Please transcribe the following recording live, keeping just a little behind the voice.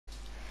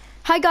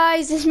Hi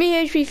guys, it's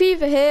me HP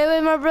Fever here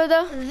with my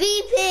brother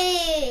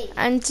VP!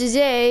 and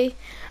today,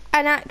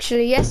 and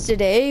actually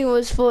yesterday,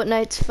 was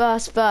Fortnite's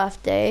first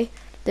birthday.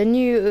 The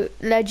new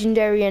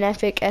legendary and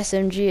epic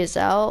SMG is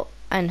out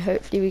and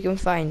hopefully we can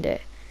find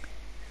it.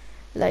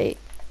 Like,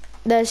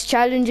 there's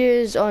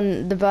challenges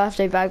on the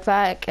birthday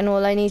backpack and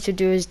all I need to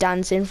do is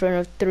dance in front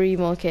of 3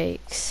 more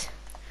cakes.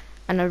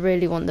 And I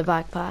really want the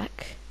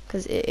backpack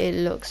because it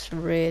looks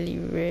really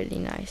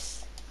nice.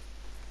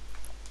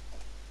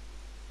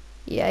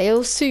 Yeah,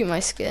 it'll suit my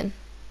skin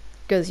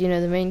because you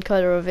know the main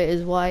color of it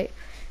is white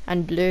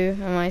and blue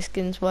and my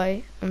skin's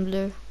white and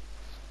blue.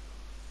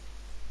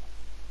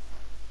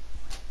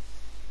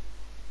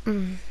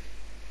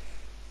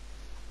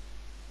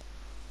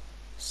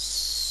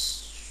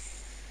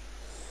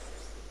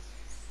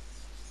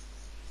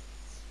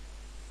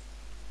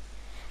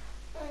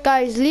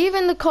 Guys, leave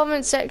in the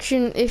comment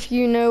section if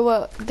you know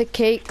what the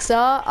cakes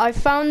are. I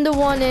found the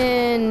one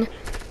in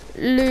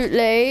Loot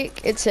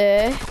Lake, it's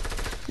here.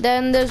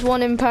 Then there's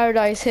one in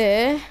Paradise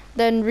here.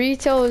 Then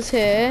Retail is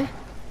here.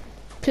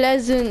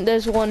 Pleasant,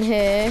 there's one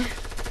here.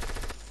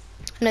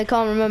 And I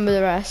can't remember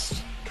the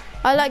rest.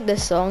 I like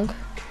this song.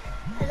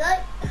 I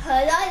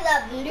like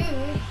that blue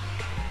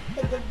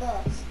for the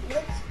bus. It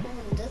looks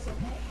cool, doesn't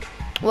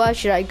it? Where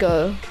should I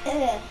go?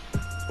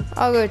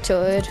 I'll go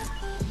to it.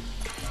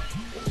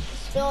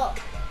 Stop.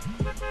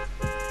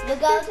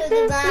 Look out of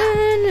the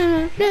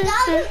map. Look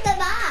out of the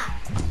map.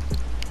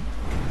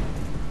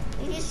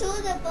 If you saw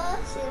the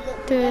bus, it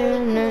looked very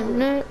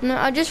cool. No,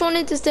 I just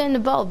wanted to stay in the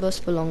battle bus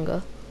for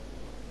longer.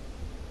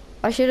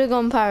 I should have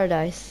gone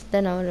Paradise.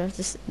 Then I would have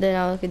to. Then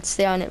I could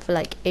stay on it for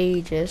like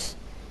ages.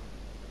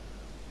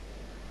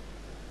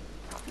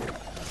 The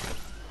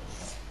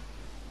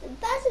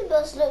battle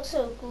bus looks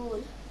so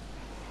cool.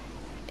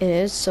 It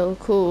is so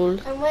cool.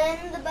 And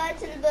when the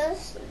battle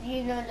bus,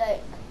 you know,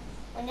 like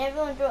when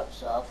everyone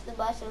drops off, the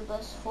battle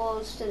bus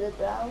falls to the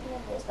ground,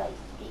 and there's like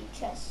 3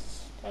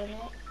 chests on it.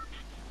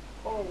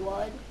 Or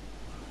 1,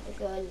 if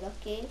you're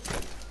lucky,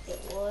 get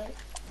 1.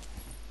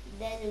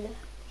 Then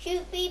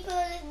shoot people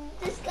in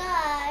the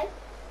sky.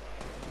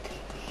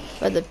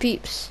 For the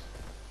peeps.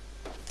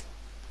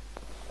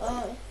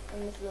 Oh,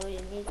 on the floor you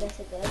need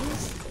better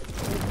guns.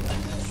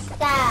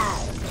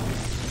 Pistols.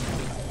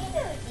 You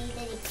don't need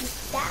any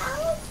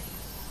pistols.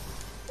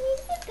 You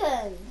need the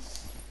guns.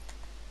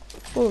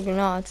 Oh,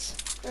 grenades.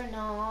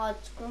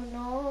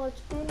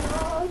 Grenades.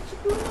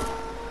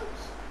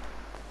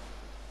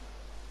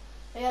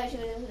 Yeah, I should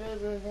have thrown a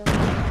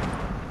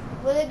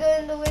grenade. Will it go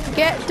in the window?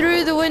 Get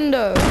through the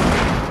window.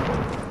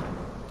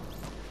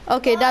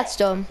 Okay, What? that's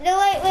done. No,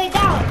 wait,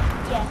 down.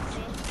 Yeah,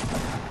 see.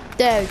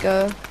 There we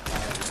go.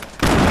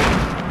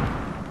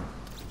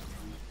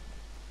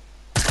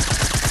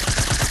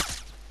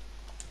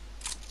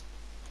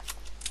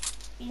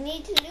 You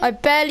need to loot I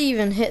barely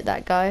even hit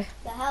that guy.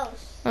 the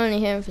house. I only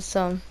hit him for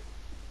some.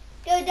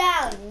 Go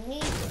down. You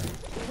need to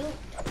loot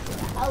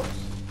the house.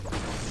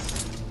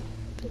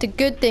 But the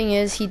good thing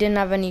is he didn't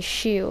have any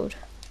shield.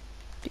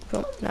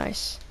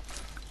 Nice.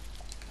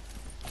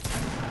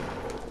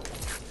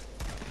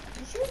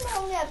 You should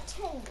only have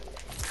 10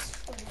 minutes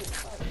from the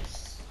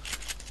house.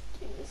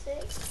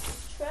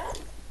 26. Trap.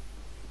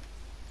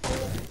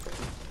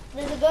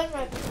 There's a gun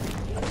right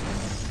behind you.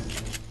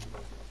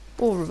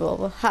 Or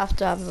revolver. Have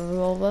to have a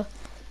revolver.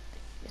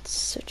 It's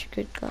such a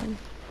good gun.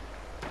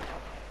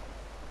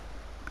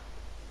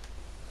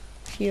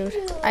 Shield.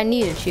 I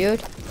need a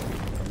shield.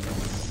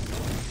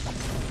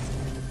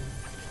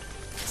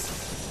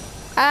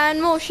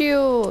 And more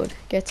shield.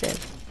 Get in.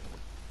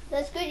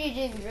 That's good you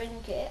didn't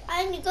drink it.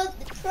 And you got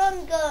the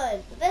Tron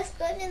gun. The best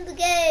gun in the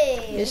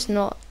game. It's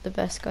not the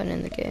best gun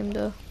in the game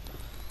though.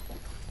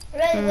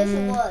 Really wish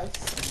it was.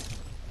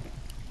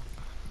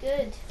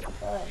 Good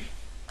gun.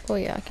 Oh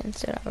yeah, I can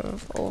set out a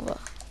revolver.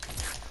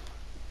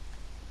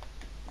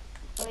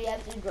 Oh, you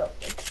have to drop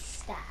the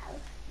pistol.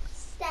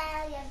 Pistol,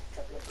 you have to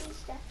drop the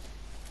pistol.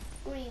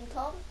 Green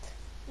pump.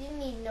 You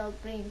need no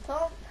green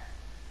pump.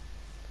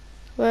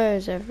 Where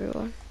is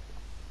everyone?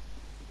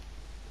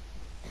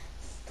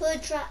 Put a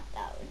trap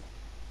down.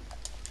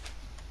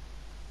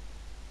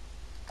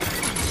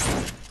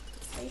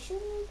 Are you sure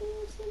you'll be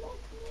able to see that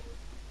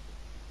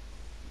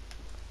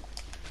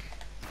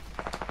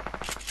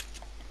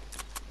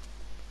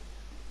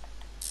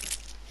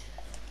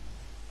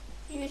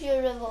coming? Use your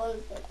revolver.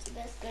 It's the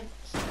best gun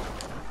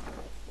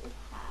you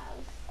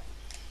have.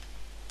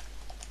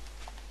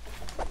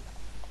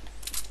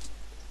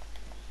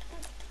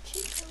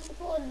 Choose a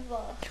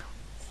revolver.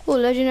 Oh,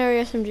 legendary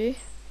SMG.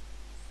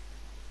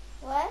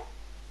 Where?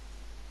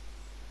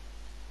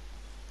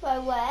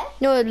 Where?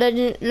 No,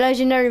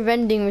 legendary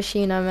vending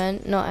machine I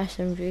meant, not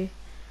SMG.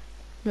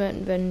 I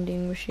meant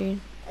vending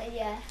machine.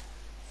 Yeah.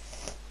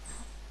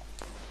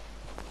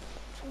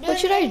 What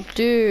should I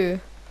do?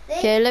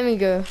 Okay, let me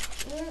go.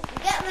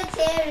 Get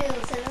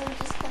materials and then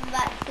just come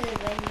back to the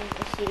vending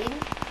machine.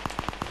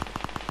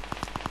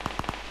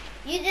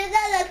 You did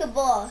that like a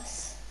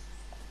boss.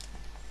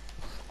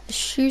 There's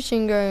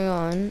shooting going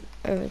on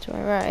over to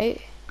my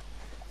right.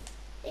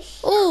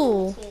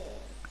 Oh!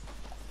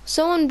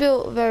 Someone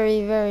built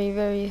very, very,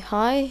 very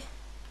high.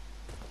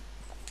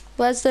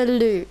 Where's the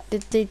loot?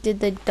 Did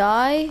they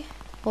die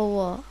or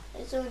what?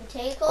 Did someone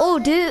take Oh, all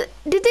of it?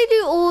 did they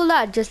do all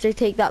that just to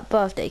take that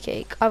birthday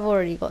cake? I've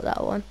already got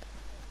that one.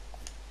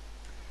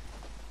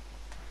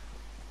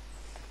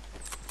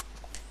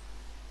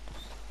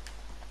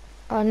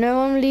 I know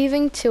I'm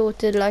leaving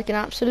tilted like an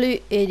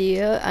absolute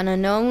idiot, and I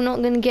know I'm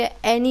not gonna get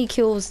any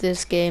kills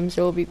this game,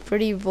 so it'll be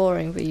pretty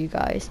boring for you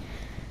guys.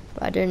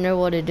 But I don't know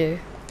what to do.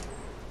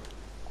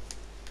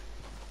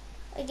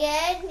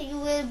 Again, you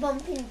will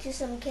bump into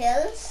some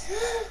kills.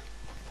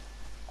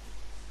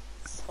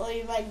 Or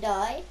you might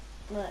die.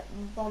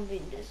 Might bump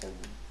into some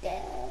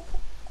death.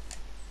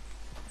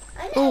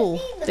 I never Ooh,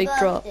 seen the big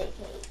drop. birthday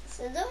cake,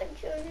 so don't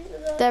show me the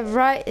birthday. They're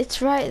right.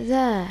 It's right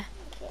there.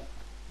 Okay.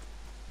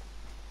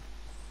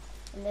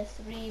 And there's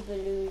 3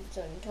 balloons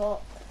on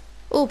top.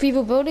 Oh,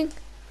 people building.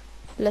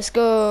 Let's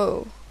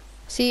go.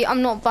 See,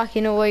 I'm not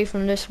backing away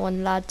from this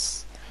one,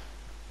 lads.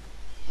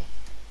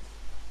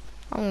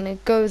 I'm gonna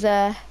go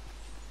there,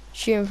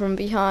 shoot him from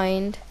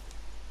behind.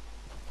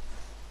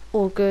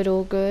 All good,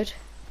 all good.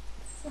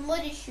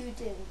 Somebody's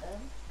shooting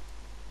them.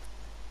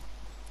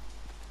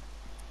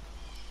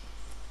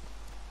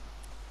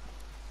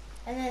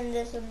 And then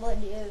there's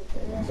somebody over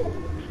there.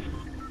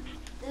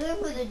 They're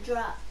going for the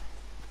drop.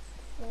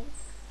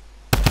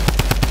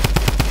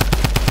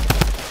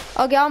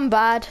 Okay, I'm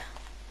bad.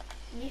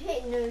 You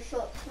hit no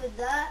shots with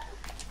that.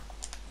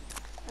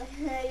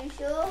 Are you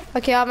sure?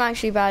 Okay, I'm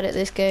actually bad at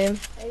this game.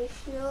 Are you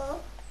sure?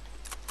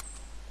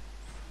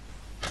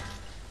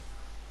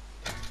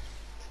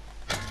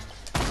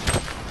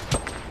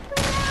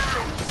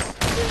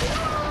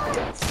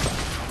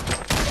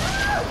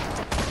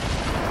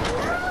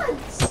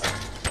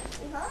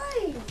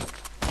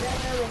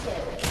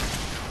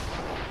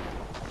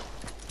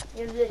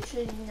 You're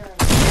literally none.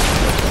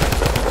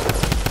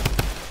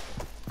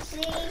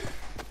 See?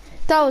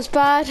 That was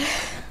bad.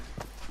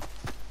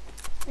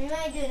 We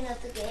might do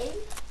another game.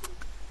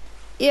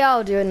 Yeah,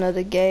 I'll do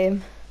another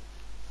game.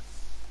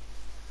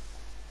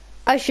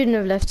 I shouldn't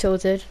have left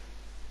tilted.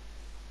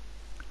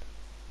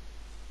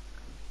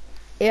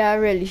 Yeah, I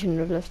really shouldn't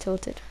have left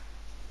tilted.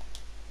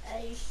 Are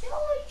you sure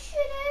you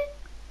shouldn't?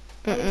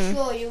 Are you Mm-mm.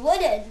 sure you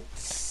wouldn't?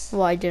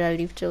 Why did I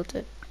leave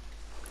tilted?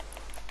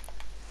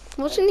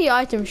 What's in the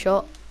item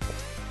shop?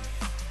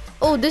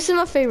 Oh, this is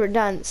my favorite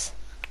dance.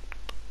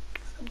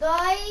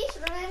 Guys,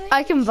 remember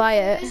I can buy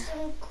to it. do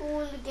some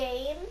cool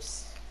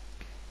games.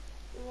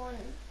 You want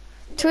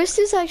Twist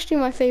is actually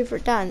my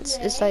favorite dance.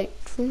 It's like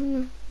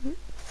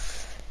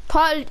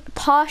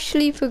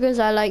partially because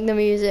I like the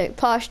music,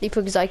 partially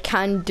because I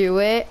can do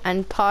it,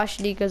 and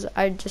partially because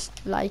I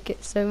just like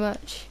it so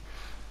much.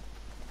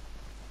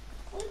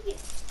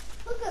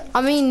 look at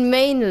I mean,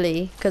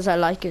 mainly because I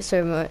like it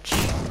so much.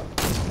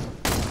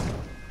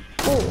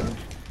 Oh,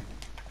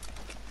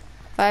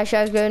 where should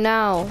I go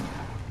now?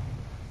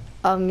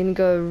 I'm gonna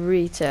go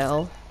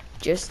retail,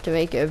 just to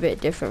make it a bit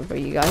different for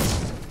you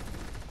guys.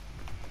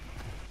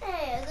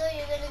 Hey, I thought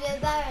you were gonna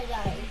go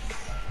paradise.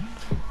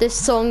 This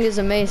song is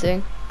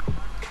amazing.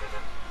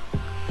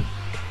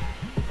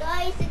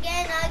 Guys,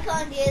 again, I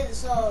can't hear the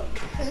song.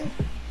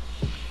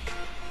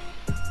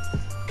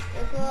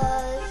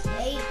 Because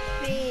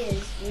HP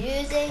is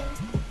using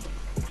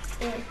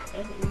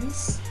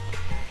earphones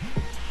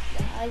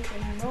that I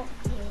cannot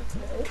hear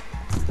through.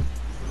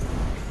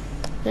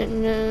 No,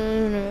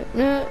 no,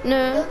 no, Go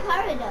no,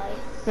 paradise.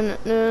 no,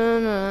 no,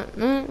 no,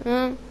 no,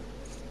 no.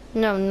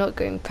 No, I'm not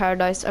going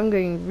paradise. I'm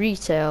going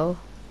retail.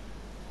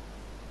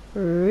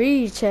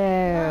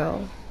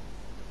 Retail.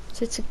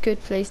 So it's a good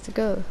place to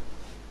go.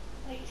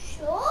 Are you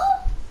sure?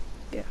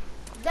 Yeah.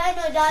 Then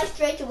I die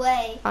straight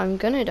away. I'm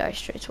gonna die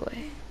straight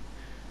away.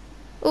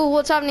 Oh,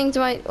 what's happening to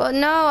my? Oh,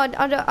 no,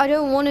 I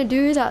don't want to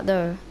do that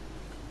though.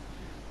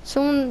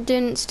 Someone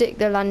didn't stick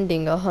the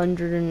landing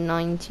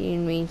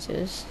 119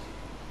 meters.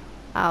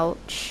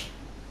 Ouch.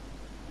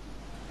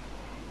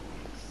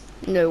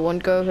 No one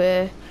go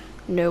here.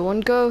 No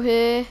one go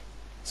here.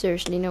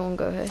 Seriously, no one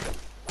go here.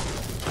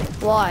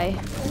 Why?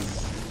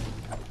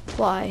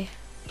 Why?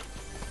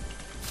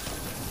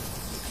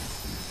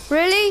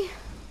 Really?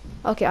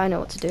 Okay, I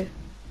know what to do.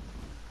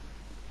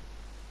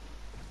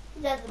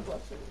 He's at the bottom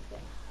of the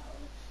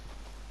house.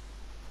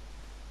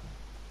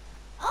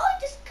 Oh,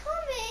 just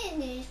come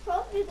in. He's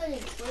probably going to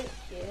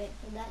glitch you,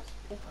 and that's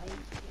behind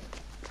you.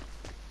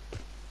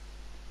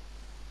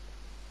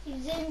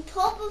 He's in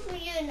top of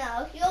you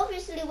now. He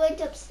obviously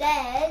went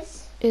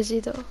upstairs. Is he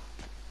though?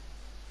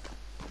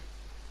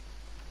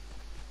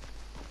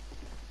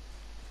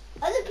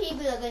 Other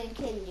people are going to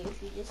kill you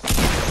if you just...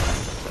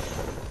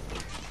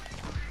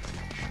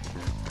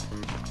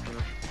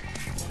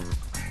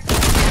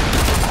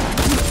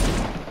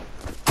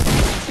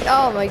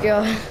 Oh my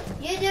god.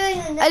 You're doing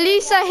another At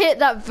least I game. hit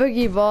that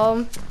boogie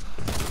bomb.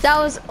 That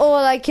was all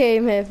I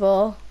came here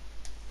for.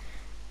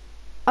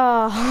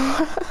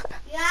 Oh.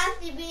 You have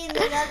to be in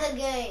another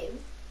game.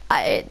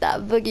 I hit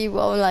that boogie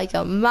bomb like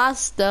a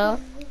master.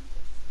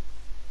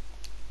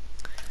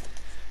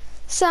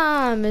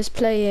 Sam is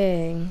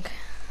playing.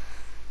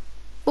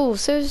 Oh,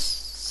 so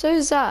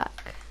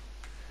Zach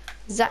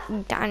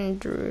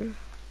Dandrew.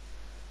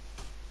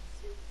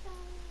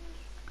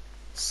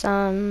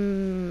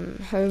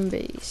 Some home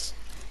base.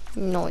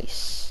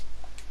 Nice.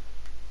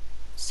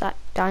 Zach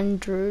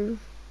Dandrew.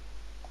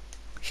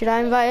 Should I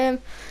invite him?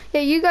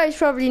 Yeah, you guys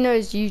probably know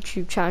his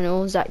YouTube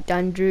channel, Zach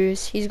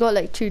Dandrews. He's got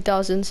like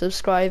 2,000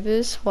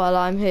 subscribers, while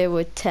I'm here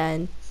with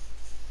 10.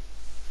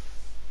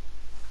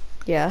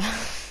 Yeah.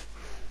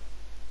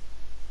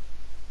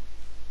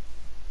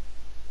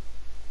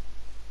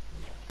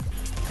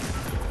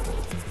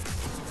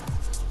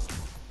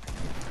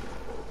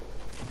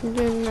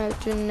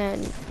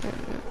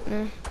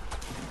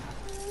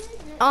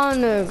 Oh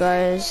no,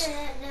 guys.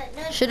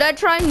 Should I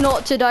try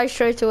not to die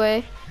straight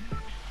away?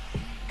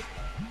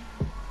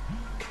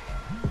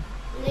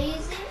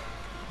 Lazy?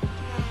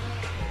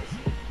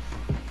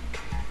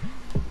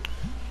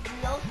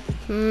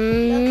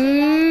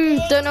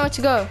 Don't know where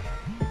to go.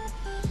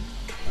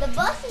 The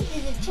bus is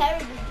in a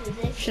terrible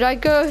position. Should I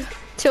go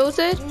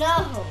tilted?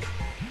 No.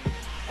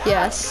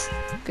 Yes.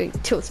 Go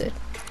tilted.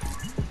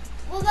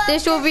 What about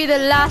This will be the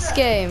Dusty last Divot?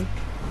 game.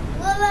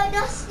 What about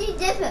Dusty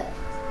Divot?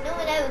 No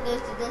one ever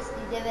goes to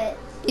Dusty Divot.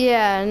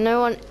 Yeah, no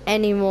one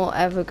anymore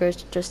ever goes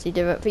to Dusty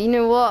Divot. But you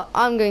know what?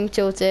 I'm going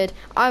tilted.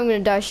 I'm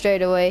going to die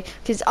straight away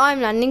because I'm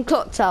landing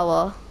Clock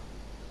Tower.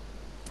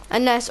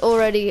 Unless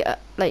already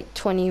like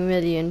 20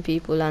 million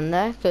people land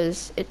there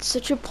because it's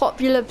such a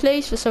popular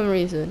place for some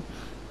reason.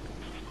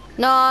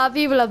 Nah,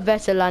 people are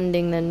better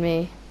landing than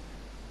me.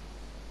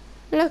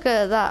 Look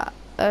at that.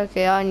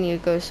 Okay, I need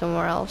to go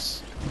somewhere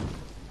else.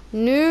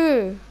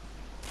 No.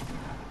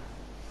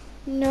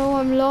 No,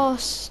 I'm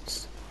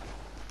lost.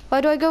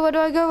 Where do I go? Where do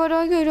I go? Where do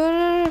I go? Where do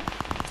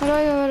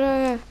I go? Where do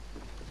I go?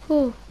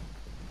 Oh.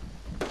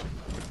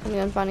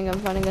 Find a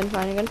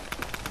gun.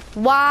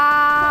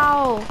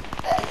 Wow.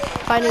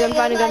 Find a gun. I'm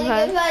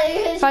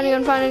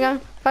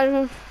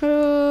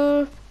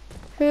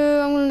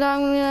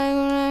gonna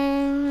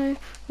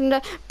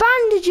die.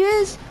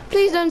 Bandages!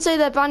 Please don't say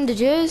they're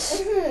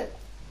bandages.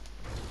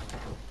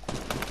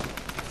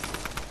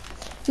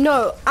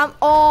 No,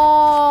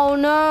 oh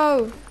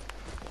no.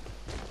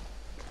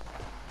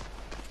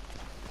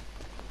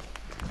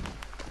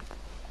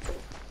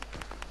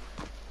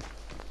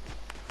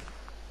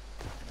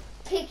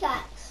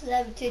 Pickaxe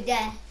them to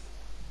death.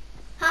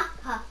 Ha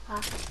ha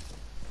ha.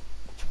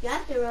 You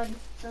have to run.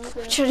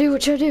 What should I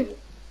do?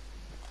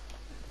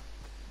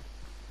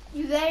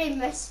 You very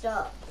messed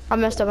up. I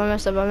messed up. Okay,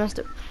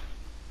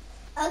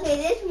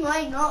 this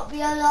might not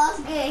be our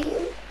last game.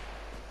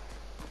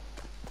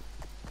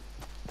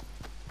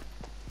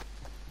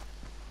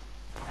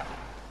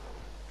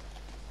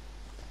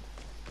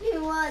 You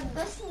know what? The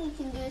best thing you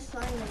can do is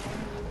find the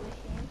vending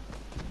machine.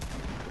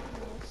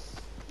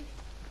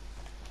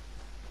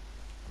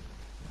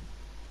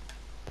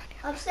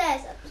 Yes.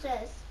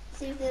 Upstairs.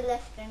 See if they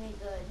left any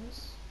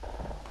guns.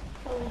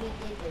 Probably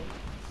didn't.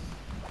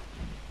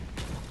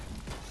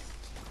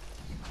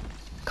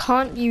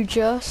 Can't you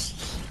just?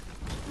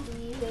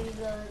 Leave any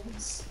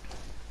guns.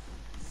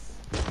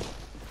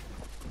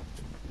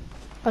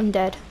 I'm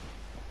dead.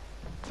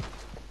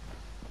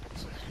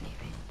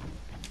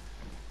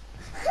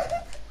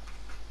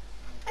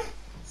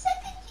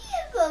 Second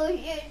year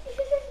potion.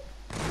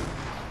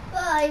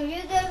 5,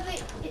 you're gonna be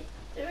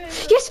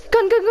through. Yes,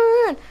 gun.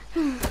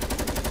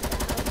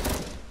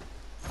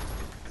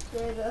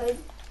 Very good.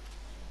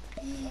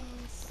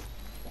 Yes.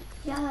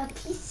 You have a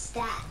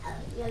pistol.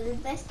 You're the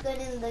best gun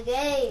in the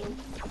game.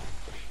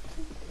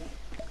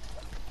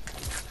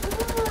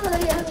 Oh,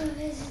 you have a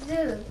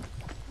pistol.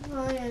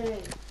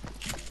 Finally.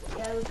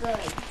 Very good.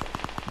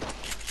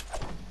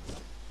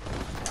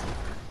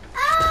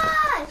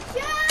 Ah!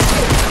 Shoot!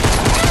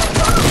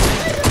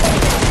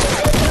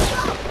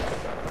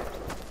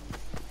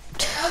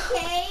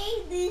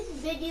 Okay, this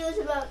video is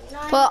about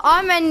 9. Well,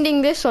 I'm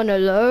ending this on a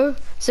low,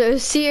 so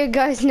see you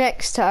guys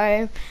next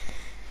time.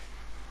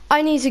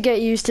 I need to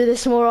get used to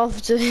this more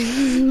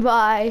often.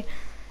 Bye.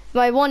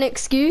 My one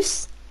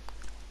excuse,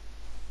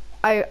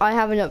 I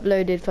haven't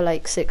uploaded for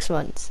like 6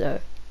 months, so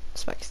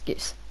that's my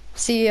excuse.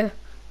 See ya.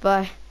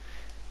 Bye.